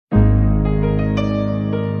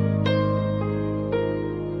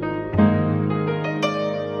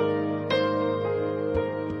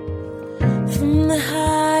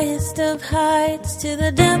highest of heights to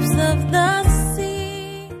the depths of the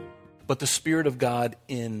sea. But the Spirit of God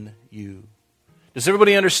in you. Does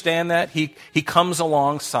everybody understand that? He comes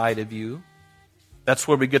alongside of you. That's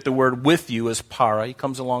where we get the word with you as para. He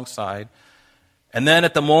comes alongside. And then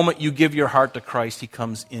at the moment you give your heart to Christ, He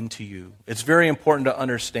comes into you. It's very important to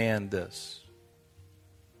understand this.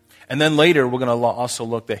 And then later we're going to also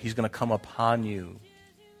look that He's going to come upon you.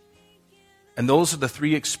 And those are the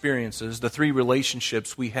three experiences, the three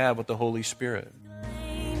relationships we have with the Holy Spirit.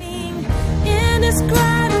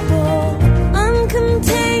 Indescribable,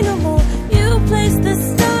 uncontainable, you place the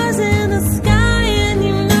stars in the sky and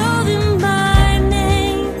you know them by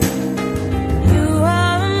name. You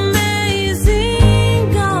are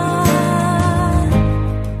amazing, God.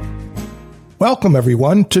 Welcome,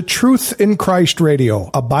 everyone, to Truth in Christ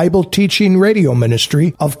Radio, a Bible teaching radio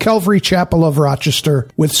ministry of Calvary Chapel of Rochester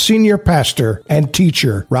with senior pastor and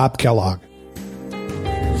teacher Rob Kellogg.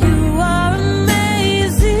 You are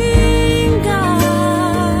amazing,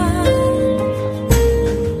 God.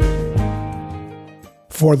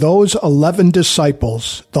 For those 11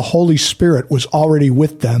 disciples, the Holy Spirit was already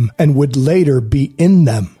with them and would later be in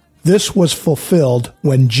them. This was fulfilled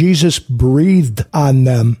when Jesus breathed on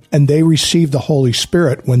them and they received the Holy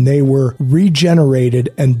Spirit when they were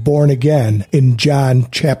regenerated and born again in John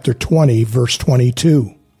chapter 20, verse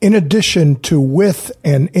 22. In addition to with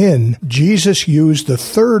and in, Jesus used the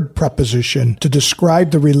third preposition to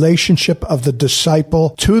describe the relationship of the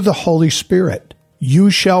disciple to the Holy Spirit.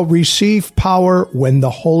 You shall receive power when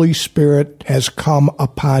the Holy Spirit has come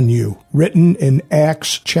upon you, written in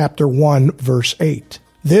Acts chapter 1, verse 8.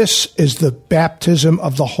 This is the baptism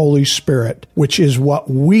of the Holy Spirit, which is what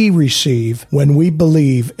we receive when we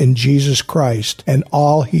believe in Jesus Christ and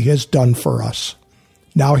all He has done for us.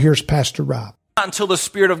 Now here's Pastor Rob. Not until the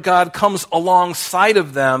Spirit of God comes alongside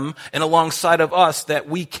of them and alongside of us that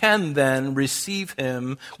we can then receive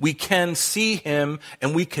Him, we can see Him,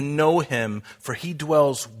 and we can know Him, for He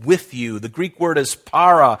dwells with you. The Greek word is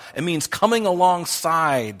para. It means coming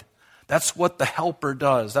alongside. That's what the helper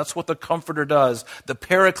does. That's what the comforter does. The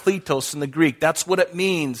parakletos in the Greek, that's what it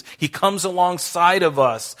means. He comes alongside of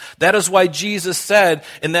us. That is why Jesus said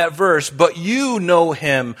in that verse, but you know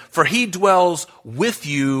Him, for He dwells with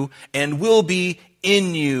you and will be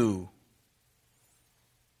in you.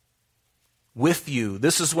 With you.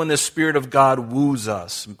 This is when the Spirit of God woos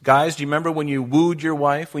us. Guys, do you remember when you wooed your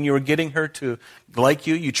wife, when you were getting her to like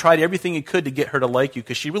you? You tried everything you could to get her to like you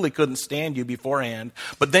because she really couldn't stand you beforehand.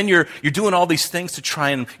 But then you're doing all these things to try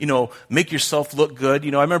and, make yourself look good.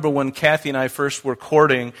 I remember when Kathy and I first were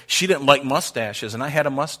courting, she didn't like mustaches, and I had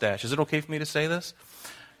a mustache. Is it okay for me to say this?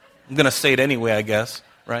 I'm going to say it anyway, I guess,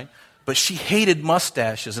 right? But she hated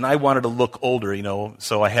mustaches, and I wanted to look older,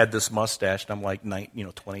 so I had this mustache, and I'm like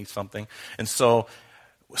 20-something. And so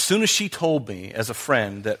as soon as she told me as a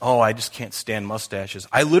friend that, I just can't stand mustaches,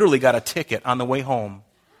 I literally got a ticket on the way home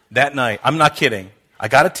that night. I'm not kidding. I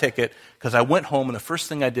got a ticket because I went home, and the first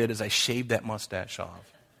thing I did is I shaved that mustache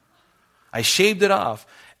off. I shaved it off.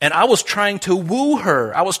 And I was trying to woo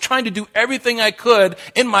her. I was trying to do everything I could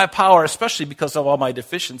in my power, especially because of all my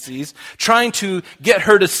deficiencies, trying to get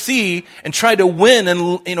her to see and try to win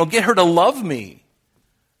and, get her to love me.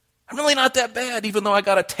 I'm really not that bad, even though I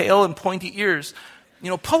got a tail and pointy ears.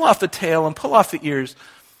 Pull off the tail and pull off the ears.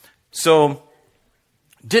 So,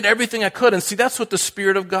 did everything I could. And see, that's what the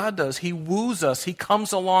Spirit of God does. He woos us. He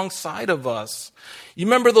comes alongside of us. You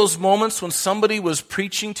remember those moments when somebody was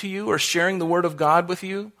preaching to you or sharing the Word of God with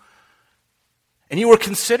you? And you were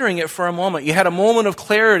considering it for a moment. You had a moment of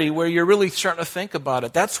clarity where you're really starting to think about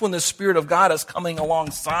it. That's when the Spirit of God is coming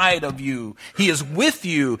alongside of you. He is with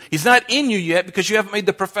you. He's not in you yet because you haven't made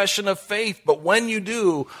the profession of faith. But when you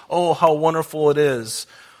do, oh, how wonderful it is.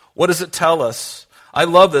 What does it tell us? I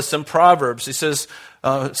love this in Proverbs. He says,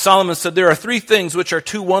 Solomon said, there are three things which are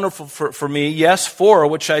too wonderful for me, yes, four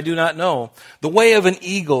which I do not know. The way of an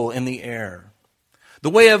eagle in the air, the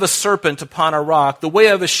way of a serpent upon a rock, the way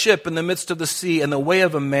of a ship in the midst of the sea, and the way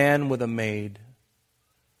of a man with a maid.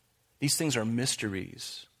 These things are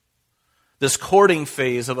mysteries. This courting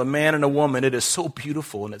phase of a man and a woman, it is so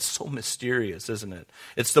beautiful and it's so mysterious, isn't it?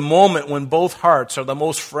 It's the moment when both hearts are the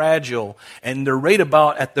most fragile and they're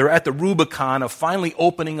at the Rubicon of finally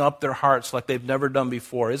opening up their hearts like they've never done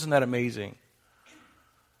before. Isn't that amazing?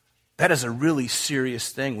 That is a really serious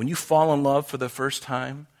thing. When you fall in love for the first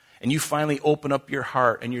time and you finally open up your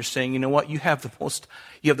heart and you're saying, you know what, you have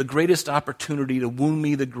the greatest opportunity to wound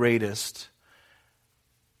me the greatest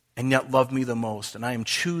and yet love me the most, and I am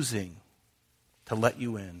choosing to let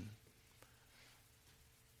you in.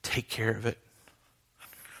 Take care of it.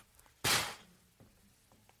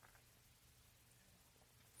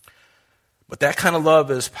 But that kind of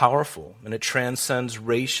love is powerful, and it transcends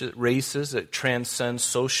races, it transcends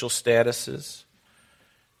social statuses,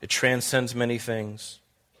 it transcends many things.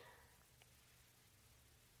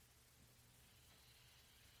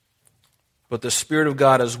 But the Spirit of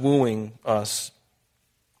God is wooing us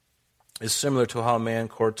is similar to how a man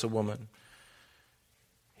courts a woman.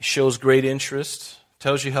 He shows great interest,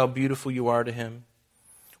 tells you how beautiful you are to him,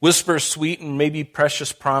 whispers sweet and maybe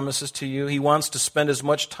precious promises to you. He wants to spend as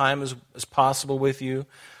much time as possible with you,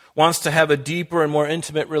 wants to have a deeper and more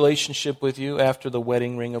intimate relationship with you after the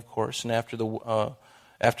wedding ring, of course, and after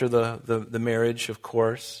the marriage, of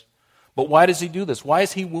course. But why does he do this? Why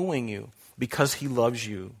is he wooing you? Because he loves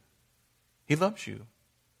you. He loves you.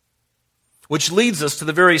 Which leads us to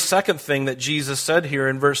the very second thing that Jesus said here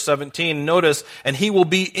in verse 17. Notice, and he will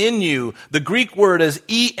be in you. The Greek word is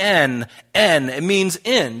en, en. It means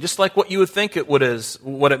in, just like what you would think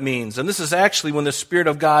what it means. And this is actually when the Spirit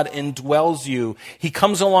of God indwells you. He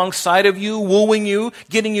comes alongside of you, wooing you,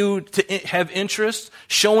 getting you to have interest,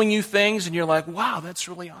 showing you things, and you're like, wow, that's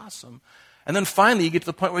really awesome. And then finally you get to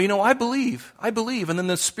the point where, I believe. And then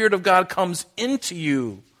the Spirit of God comes into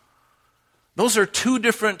you. Those are two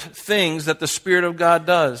different things that the Spirit of God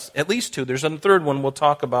does. At least two. There's a third one we'll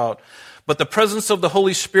talk about. But the presence of the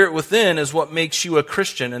Holy Spirit within is what makes you a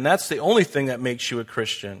Christian, and that's the only thing that makes you a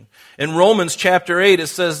Christian. In Romans chapter 8 it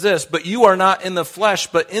says this, but you are not in the flesh,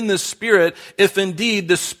 but in the Spirit, if indeed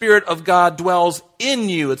the Spirit of God dwells in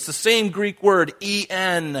you. It's the same Greek word,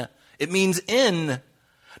 en. It means in.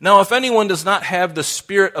 Now, if anyone does not have the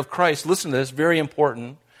Spirit of Christ, listen to this, very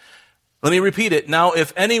important. Let me repeat it. Now,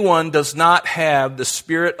 if anyone does not have the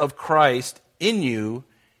Spirit of Christ in you,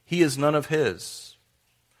 he is none of his.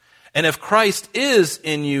 And if Christ is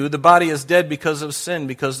in you, the body is dead because of sin,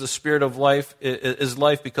 because the Spirit of life is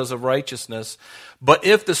life because of righteousness. But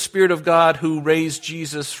if the Spirit of God who raised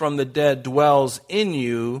Jesus from the dead dwells in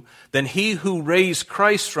you, then he who raised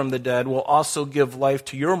Christ from the dead will also give life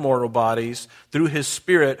to your mortal bodies through his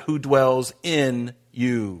Spirit who dwells in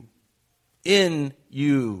you. In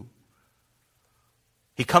you.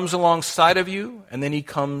 He comes alongside of you, and then he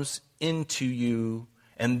comes into you,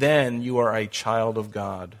 and then you are a child of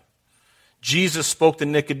God. Jesus spoke to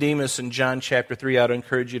Nicodemus in John chapter 3. I would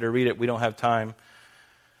encourage you to read it. We don't have time.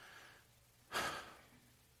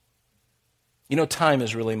 Time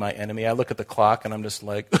is really my enemy. I look at the clock, and I'm just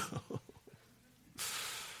like,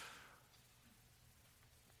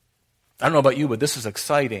 I don't know about you, but this is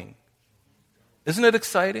exciting. Isn't it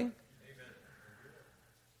exciting?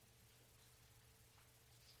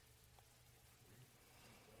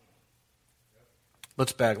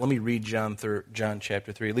 Let me read John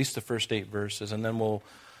chapter 3, at least the first 8 verses, and then we'll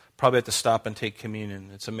probably have to stop and take communion.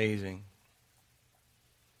 It's amazing.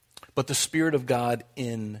 But the Spirit of God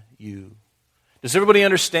in you. Does everybody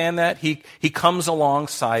understand that? He comes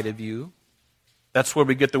alongside of you. That's where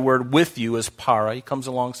we get the word with you as para. He comes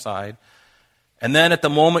alongside. And then at the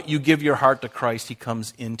moment you give your heart to Christ, he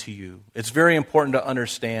comes into you. It's very important to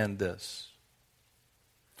understand this.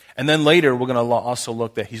 And then later we're going to also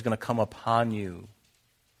look that he's going to come upon you.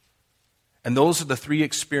 And those are the three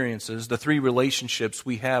experiences, the three relationships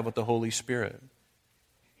we have with the Holy Spirit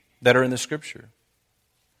that are in the Scripture.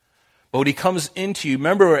 But when he comes into you,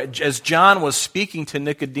 remember as John was speaking to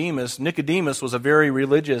Nicodemus, Nicodemus was a very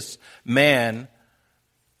religious man.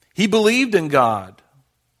 He believed in God.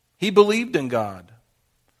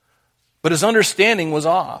 But his understanding was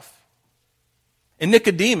off. And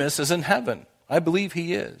Nicodemus is in heaven. I believe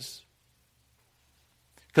he is.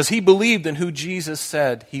 Because he believed in who Jesus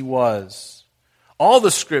said he was. All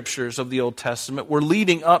the scriptures of the Old Testament were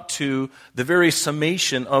leading up to the very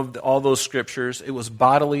summation of all those scriptures. It was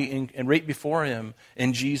bodily and right before him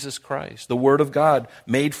in Jesus Christ. The Word of God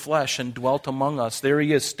made flesh and dwelt among us. There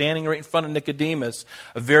he is, standing right in front of Nicodemus,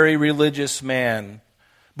 a very religious man.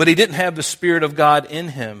 But he didn't have the Spirit of God in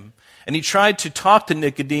him. And he tried to talk to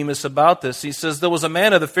Nicodemus about this. He says, there was a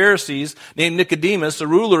man of the Pharisees named Nicodemus, a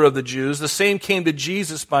ruler of the Jews. The same came to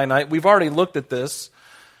Jesus by night. We've already looked at this.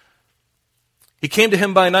 He came to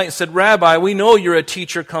him by night and said, Rabbi, we know you're a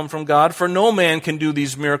teacher come from God, for no man can do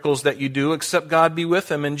these miracles that you do except God be with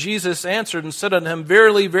him. And Jesus answered and said unto him,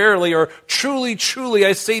 Verily, verily, or truly, truly,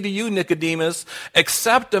 I say to you, Nicodemus,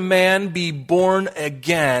 except a man be born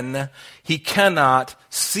again, he cannot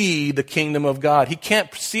see the kingdom of God. He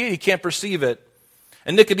can't see it, he can't perceive it.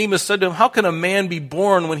 And Nicodemus said to him, how can a man be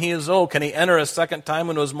born when he is old? Can he enter a second time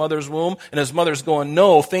into his mother's womb? And his mother's going,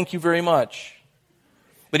 no, thank you very much.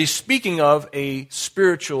 But he's speaking of a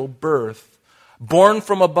spiritual birth, born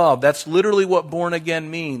from above. That's literally what born again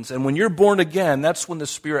means. And when you're born again, that's when the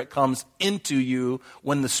Spirit comes into you,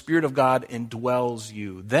 when the Spirit of God indwells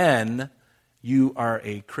you. Then you are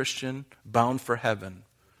a Christian bound for heaven.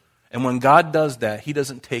 And when God does that, He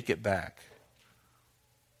doesn't take it back.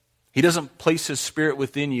 He doesn't place His Spirit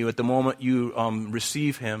within you at the moment you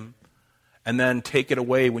receive Him and then take it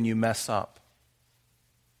away when you mess up.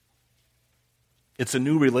 It's a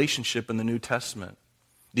new relationship in the New Testament.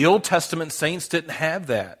 The Old Testament saints didn't have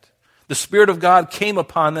that. The Spirit of God came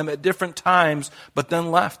upon them at different times, but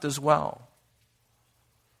then left as well.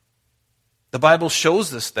 The Bible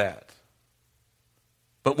shows us that.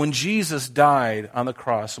 But when Jesus died on the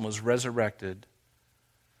cross and was resurrected,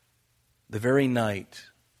 the very night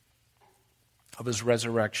of His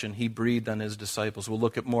resurrection, He breathed on His disciples. We'll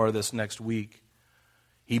look at more of this next week.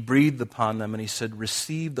 He breathed upon them and He said,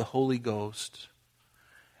 receive the Holy Ghost.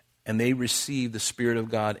 And they received the Spirit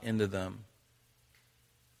of God into them.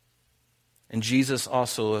 And Jesus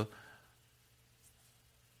also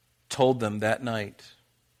told them that night,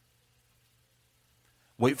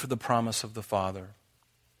 wait for the promise of the Father.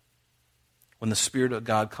 When the Spirit of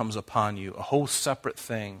God comes upon you, a whole separate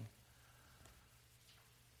thing.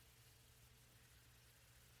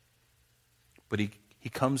 But He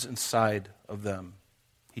comes inside of them.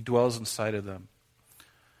 He dwells inside of them.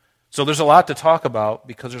 So there's a lot to talk about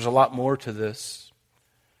because there's a lot more to this.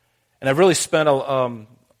 And I've really spent a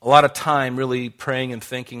lot of time really praying and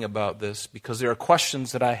thinking about this because there are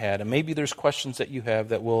questions that I had, and maybe there's questions that you have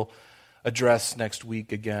that we'll address next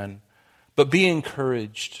week again. But be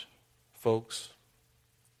encouraged, folks.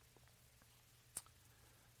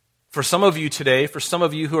 For some of you today, for some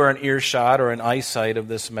of you who are in earshot or in eyesight of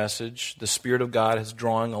this message, the Spirit of God is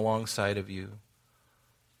drawing alongside of you.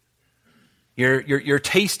 You're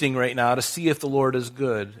tasting right now to see if the Lord is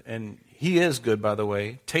good. And He is good, by the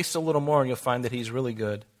way. Taste a little more and you'll find that He's really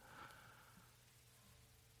good.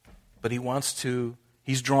 But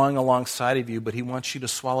He's drawing alongside of you, but He wants you to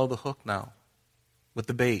swallow the hook now with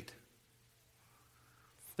the bait.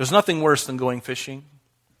 There's nothing worse than going fishing.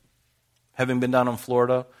 Having been down in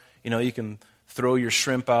Florida, you can throw your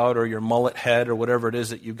shrimp out or your mullet head or whatever it is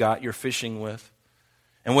that you're fishing with.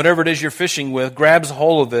 And whatever it is you're fishing with grabs a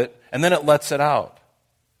hold of it and then it lets it out.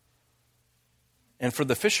 And for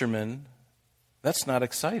the fisherman, that's not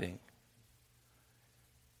exciting.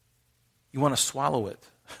 You want to swallow it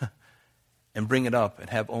and bring it up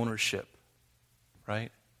and have ownership,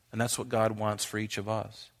 right? And that's what God wants for each of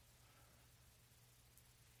us.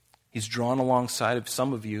 He's drawn alongside of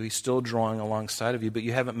some of you. He's still drawing alongside of you, but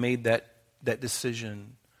you haven't made that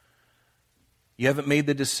decision. You haven't made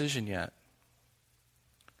the decision yet.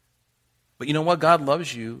 But you know what? God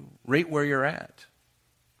loves you right where you're at.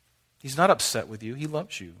 He's not upset with you. He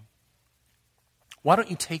loves you. Why don't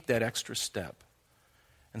you take that extra step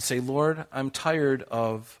and say, Lord, I'm tired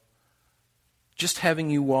of just having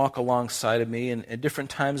you walk alongside of me. And at different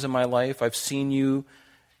times in my life, I've seen you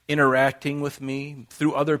interacting with me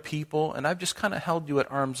through other people, and I've just kind of held you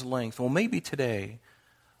at arm's length. Well, maybe today,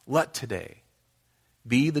 let today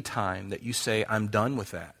be the time that you say, I'm done with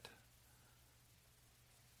that.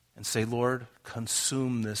 And say, Lord,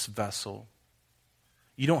 consume this vessel.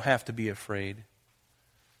 You don't have to be afraid.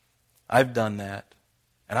 I've done that.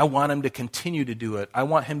 And I want Him to continue to do it. I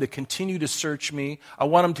want Him to continue to search me. I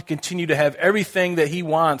want Him to continue to have everything that He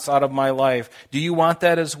wants out of my life. Do you want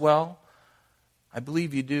that as well? I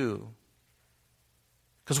believe you do.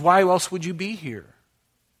 Because why else would you be here?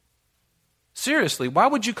 Seriously, why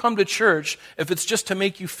would you come to church if it's just to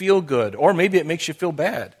make you feel good? Or maybe it makes you feel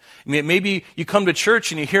bad. Maybe you come to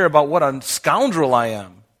church and you hear about what a scoundrel I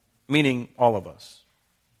am. Meaning all of us.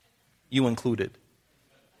 You included.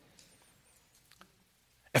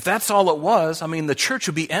 If that's all it was, the church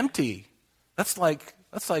would be empty. That's like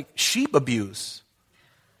sheep abuse.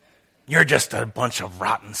 You're just a bunch of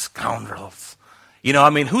rotten scoundrels.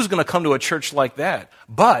 Who's going to come to a church like that?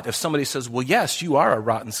 But if somebody says, well, yes, you are a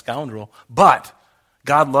rotten scoundrel, but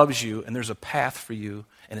God loves you and there's a path for you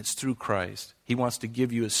and it's through Christ. He wants to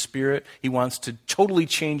give you His Spirit. He wants to totally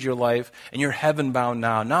change your life and you're heaven-bound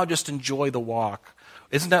now. Now just enjoy the walk.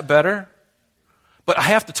 Isn't that better? But I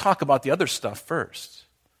have to talk about the other stuff first.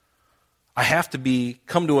 I have to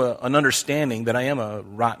come to an understanding that I am a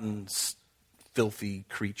rotten, filthy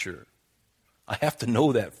creature. I have to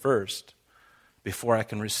know that first before I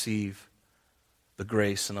can receive the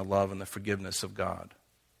grace and the love and the forgiveness of God.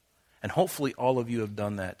 And hopefully all of you have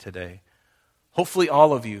done that today. Hopefully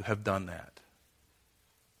all of you have done that.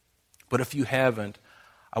 But if you haven't,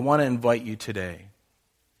 I want to invite you today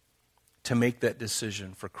to make that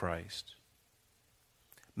decision for Christ.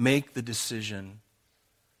 Make the decision.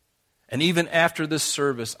 And even after this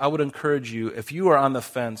service, I would encourage you, if you are on the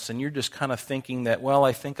fence and you're just kind of thinking that, well,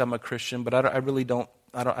 I think I'm a Christian, but I really don't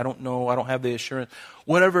I don't know, I don't have the assurance.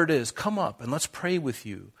 Whatever it is, come up and let's pray with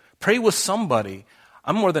you. Pray with somebody.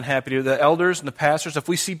 I'm more than happy to. The elders and the pastors, if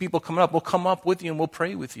we see people coming up, we'll come up with you and we'll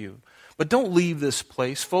pray with you. But don't leave this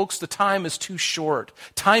place. Folks, the time is too short.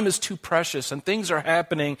 Time is too precious, and things are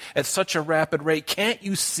happening at such a rapid rate. Can't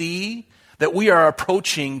you see that we are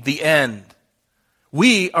approaching the end?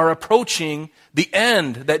 We are approaching the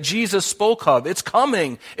end that Jesus spoke of. It's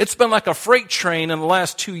coming. It's been like a freight train in the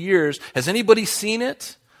last 2 years. Has anybody seen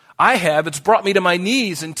it? I have. It's brought me to my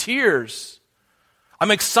knees in tears.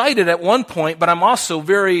 I'm excited at one point, but I'm also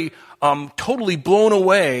very totally blown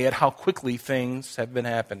away at how quickly things have been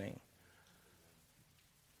happening.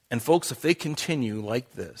 And folks, if they continue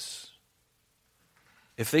like this,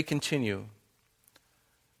 if they continue,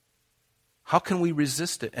 how can we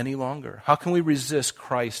resist it any longer? How can we resist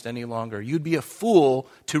Christ any longer? You'd be a fool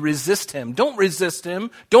to resist him. Don't resist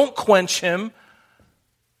him. Don't quench him.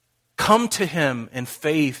 Come to him in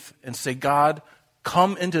faith and say, God,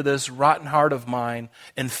 come into this rotten heart of mine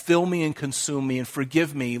and fill me and consume me and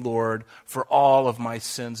forgive me, Lord, for all of my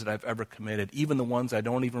sins that I've ever committed, even the ones I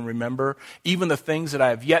don't even remember, even the things that I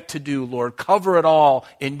have yet to do, Lord. Cover it all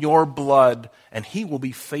in your blood, and he will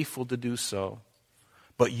be faithful to do so.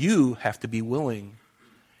 But you have to be willing.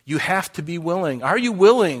 You have to be willing. Are you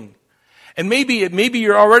willing? And maybe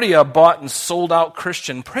you're already a bought and sold out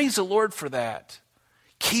Christian. Praise the Lord for that.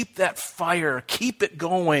 Keep that fire. Keep it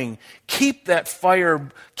going. Keep that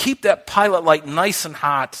fire. Keep that pilot light nice and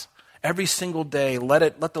hot every single day.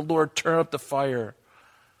 Let the Lord turn up the fire.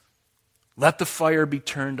 Let the fire be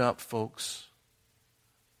turned up, folks.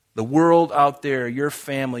 The world out there, your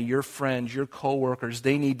family, your friends, your coworkers,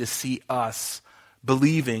 they need to see us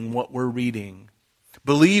believing what we're reading,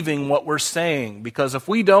 believing what we're saying. Because if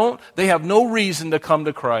we don't, they have no reason to come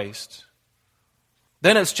to Christ.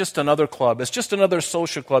 Then it's just another club. It's just another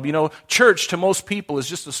social club. You know, church to most people is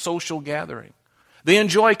just a social gathering. They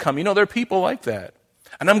enjoy coming. You know, there are people like that.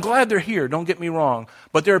 And I'm glad they're here, don't get me wrong.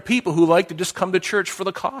 But there are people who like to just come to church for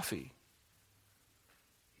the coffee.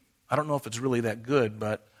 I don't know if it's really that good,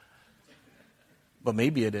 but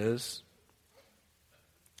maybe it is.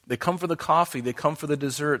 They come for the coffee, they come for the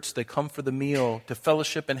desserts, they come for the meal, to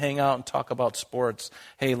fellowship and hang out and talk about sports.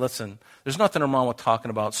 Hey, listen, there's nothing wrong with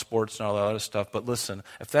talking about sports and all that other stuff, but listen,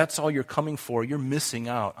 if that's all you're coming for, you're missing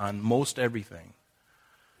out on most everything.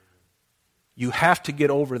 You have to get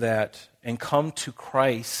over that and come to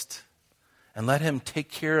Christ and let him take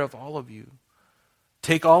care of all of you.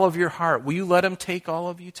 Take all of your heart. Will you let him take all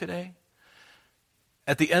of you today?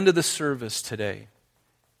 At the end of the service today,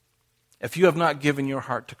 if you have not given your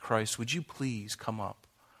heart to Christ, would you please come up?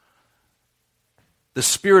 The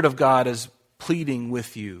Spirit of God is pleading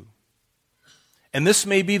with you. And this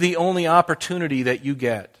may be the only opportunity that you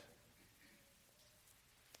get.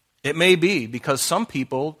 It may be, because some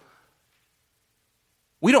people,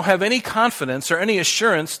 we don't have any confidence or any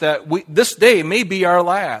assurance that this day may be our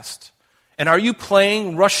last. And are you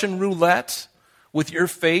playing Russian roulette with your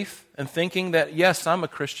faith and thinking that, yes, I'm a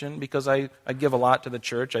Christian because I give a lot to the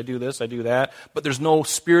church, I do this, I do that, but there's no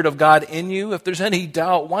Spirit of God in you? If there's any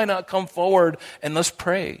doubt, why not come forward and let's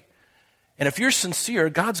pray? And if you're sincere,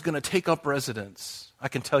 God's going to take up residence. I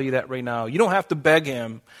can tell you that right now. You don't have to beg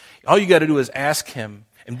him. All you got to do is ask him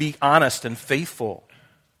and be honest and faithful.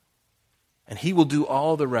 And he will do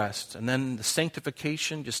all the rest. And then the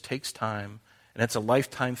sanctification just takes time. And it's a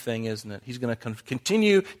lifetime thing, isn't it? He's going to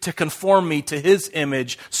continue to conform me to his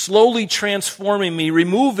image, slowly transforming me,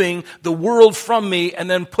 removing the world from me, and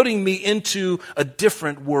then putting me into a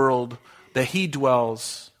different world that he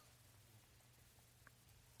dwells.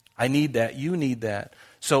 I need that. You need that.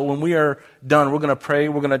 So when we are done, we're going to pray.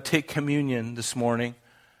 We're going to take communion this morning.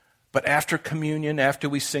 But after communion, after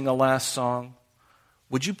we sing a last song,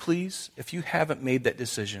 would you please, if you haven't made that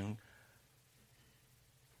decision,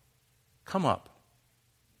 come up,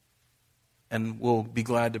 and we'll be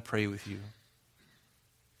glad to pray with you.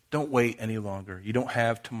 Don't wait any longer. You don't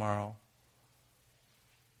have tomorrow.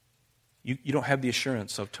 You don't have the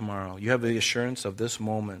assurance of tomorrow. You have the assurance of this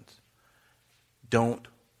moment. Don't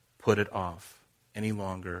put it off any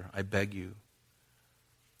longer, I beg you.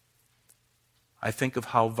 I think of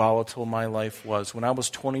how volatile my life was. When I was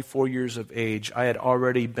 24 years of age, I had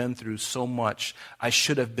already been through so much. I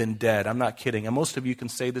should have been dead. I'm not kidding. And most of you can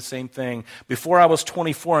say the same thing. Before I was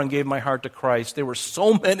 24 and gave my heart to Christ, there were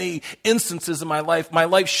so many instances in my life. My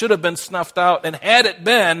life should have been snuffed out. And had it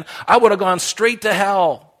been, I would have gone straight to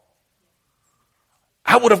hell.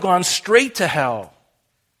 I would have gone straight to hell.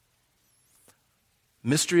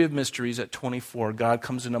 Mystery of mysteries, at 24, God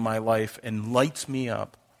comes into my life and lights me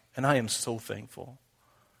up. And I am so thankful.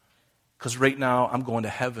 Because right now, I'm going to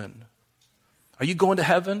heaven. Are you going to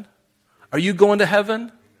heaven? Are you going to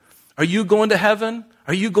heaven? Are you going to heaven?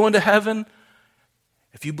 Are you going to heaven?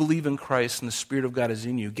 If you believe in Christ and the Spirit of God is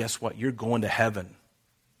in you, guess what? You're going to heaven.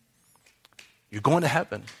 You're going to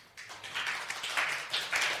heaven.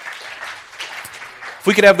 If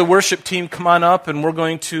we could have the worship team come on up, and we're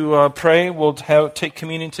going to pray. We'll take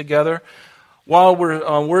communion together. While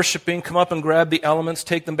we're worshiping, come up and grab the elements.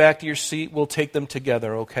 Take them back to your seat. We'll take them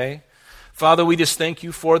together, okay? Father, we just thank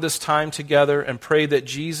you for this time together and pray that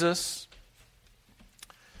Jesus,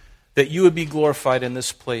 that you would be glorified in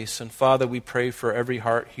this place. And Father, we pray for every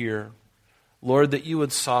heart here. Lord, that you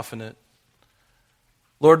would soften it.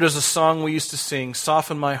 Lord, there's a song we used to sing,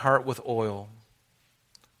 "Soften my heart with oil."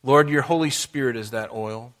 Lord, your Holy Spirit is that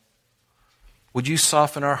oil. Would you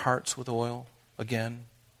soften our hearts with oil again?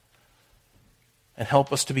 And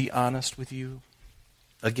help us to be honest with you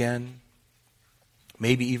again,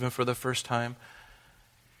 maybe even for the first time.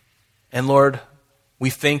 And Lord, we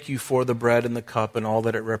thank you for the bread and the cup and all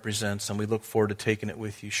that it represents, and we look forward to taking it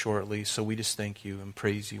with you shortly. So we just thank you and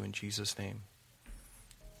praise you in Jesus' name.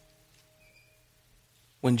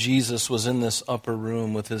 When Jesus was in this upper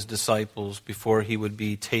room with his disciples before he would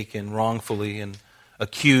be taken wrongfully and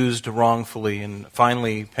accused wrongfully and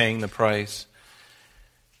finally paying the price,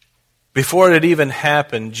 before it had even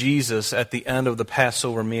happened, Jesus, at the end of the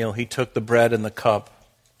Passover meal, he took the bread and the cup.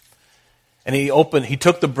 And he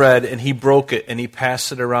took the bread and he broke it and he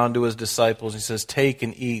passed it around to his disciples. He says, "Take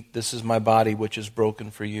and eat. This is my body which is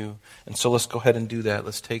broken for you." And so let's go ahead and do that.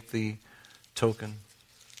 Let's take the token.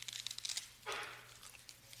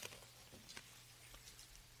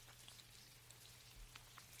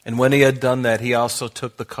 And when he had done that, he also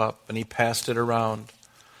took the cup and he passed it around.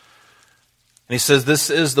 And he says, "This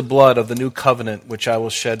is the blood of the new covenant which I will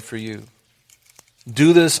shed for you.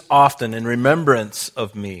 Do this often in remembrance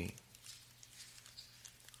of me."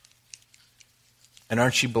 And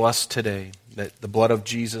aren't you blessed today that the blood of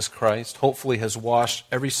Jesus Christ hopefully has washed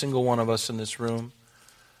every single one of us in this room,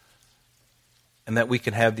 and that we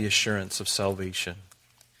can have the assurance of salvation?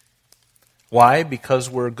 Why? Because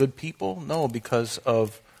we're good people? No, because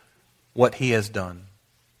of what he has done.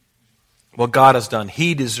 What God has done.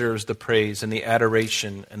 He deserves the praise and the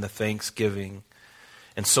adoration and the thanksgiving.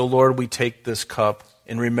 And so, Lord, we take this cup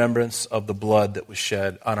in remembrance of the blood that was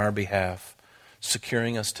shed on our behalf,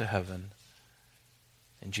 securing us to heaven.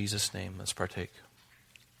 In Jesus' name, let's partake.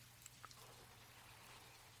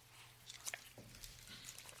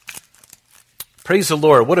 Praise the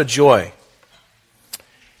Lord. What a joy.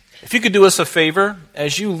 If you could do us a favor,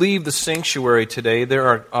 as you leave the sanctuary today,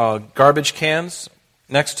 there are garbage cans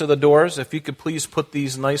next to the doors. If you could please put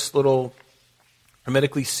these nice little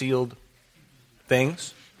hermetically sealed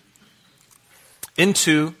things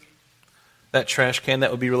into that trash can,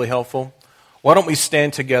 that would be really helpful. Why don't we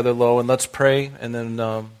stand together, low, and let's pray, and then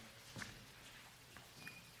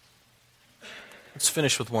let's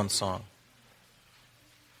finish with one song.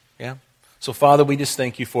 Yeah? So, Father, we just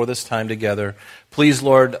thank you for this time together. Please,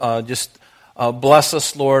 Lord, just bless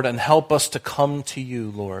us, Lord, and help us to come to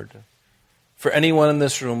you, Lord. For anyone in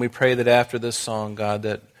this room, we pray that after this song, God,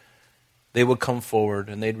 that they would come forward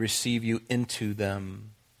and they'd receive you into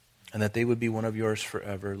them, and that they would be one of yours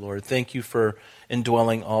forever, Lord. Thank you for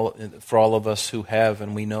indwelling for all of us who have,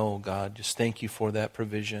 and we know, God. Just thank you for that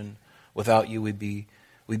provision. Without you, we'd be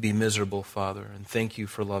miserable, Father. And thank you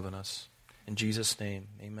for loving us. In Jesus' name,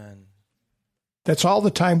 amen. That's all the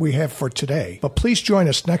time we have for today, but please join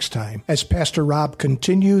us next time as Pastor Rob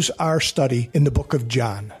continues our study in the book of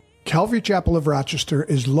John. Calvary Chapel of Rochester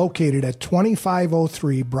is located at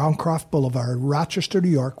 2503 Browncroft Boulevard, Rochester, New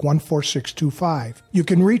York, 14625. You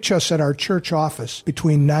can reach us at our church office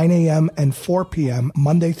between 9 a.m. and 4 p.m.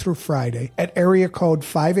 Monday through Friday at area code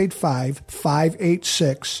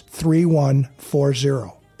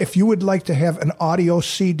 585-586-3140. If you would like to have an audio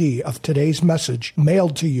CD of today's message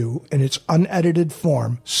mailed to you in its unedited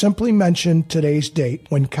form, simply mention today's date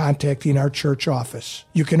when contacting our church office.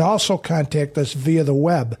 You can also contact us via the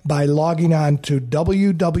web by logging on to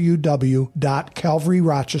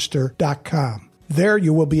www.calvaryrochester.com. There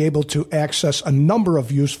you will be able to access a number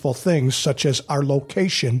of useful things such as our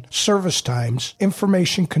location, service times,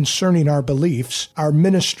 information concerning our beliefs, our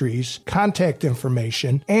ministries, contact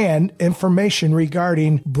information, and information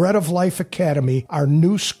regarding Bread of Life Academy, our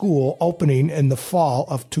new school opening in the fall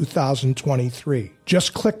of 2023.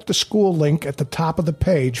 Just click the school link at the top of the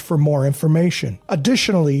page for more information.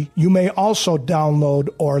 Additionally, you may also download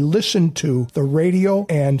or listen to the radio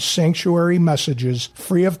and sanctuary messages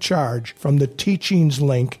free of charge from the teaching teachings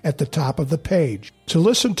link at the top of the page. To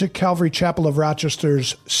listen to Calvary Chapel of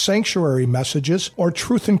Rochester's Sanctuary messages or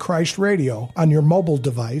Truth in Christ Radio on your mobile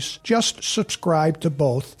device, just subscribe to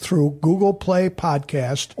both through Google Play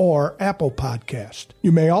Podcast or Apple Podcast.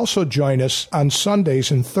 You may also join us on Sundays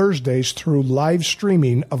and Thursdays through live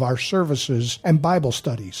streaming of our services and Bible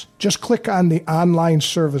studies. Just click on the online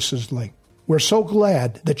services link. We're so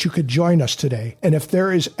glad that you could join us today, and if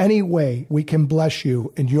there is any way we can bless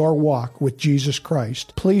you in your walk with Jesus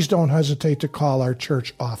Christ, please don't hesitate to call our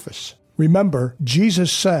church office. Remember,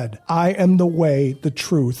 Jesus said, "I am the way, the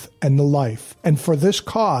truth, and the life, and for this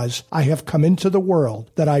cause I have come into the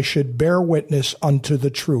world, that I should bear witness unto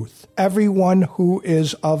the truth. Everyone who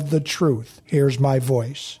is of the truth hears my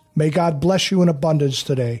voice." May God bless you in abundance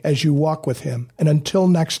today as you walk with Him, and until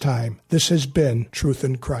next time, this has been Truth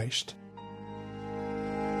in Christ.